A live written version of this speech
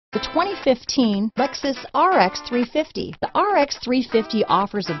The 2015 Lexus RX 350. The RX 350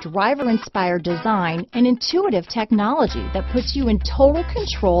 offers a driver-inspired design and intuitive technology that puts you in total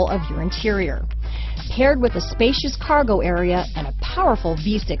control of your interior. Paired with a spacious cargo area and a powerful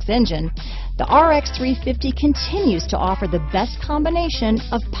V6 engine, the RX 350 continues to offer the best combination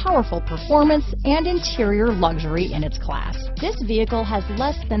of powerful performance and interior luxury in its class. This vehicle has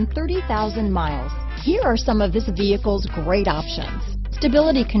less than 30,000 miles. Here are some of this vehicle's great options: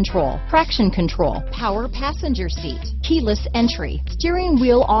 stability control, traction control, power passenger seat, keyless entry, steering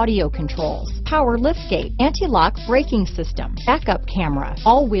wheel audio controls, power liftgate, anti-lock braking system, backup camera,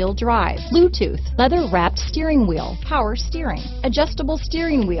 all-wheel drive, Bluetooth, leather-wrapped steering wheel, power steering, adjustable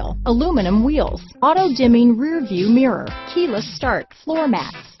steering wheel, aluminum wheels, auto-dimming rear-view mirror, keyless start, floor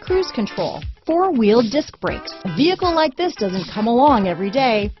mats, cruise control, four-wheel disc brakes. A vehicle like this doesn't come along every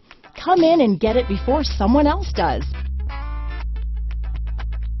day. Come in and get it before someone else does.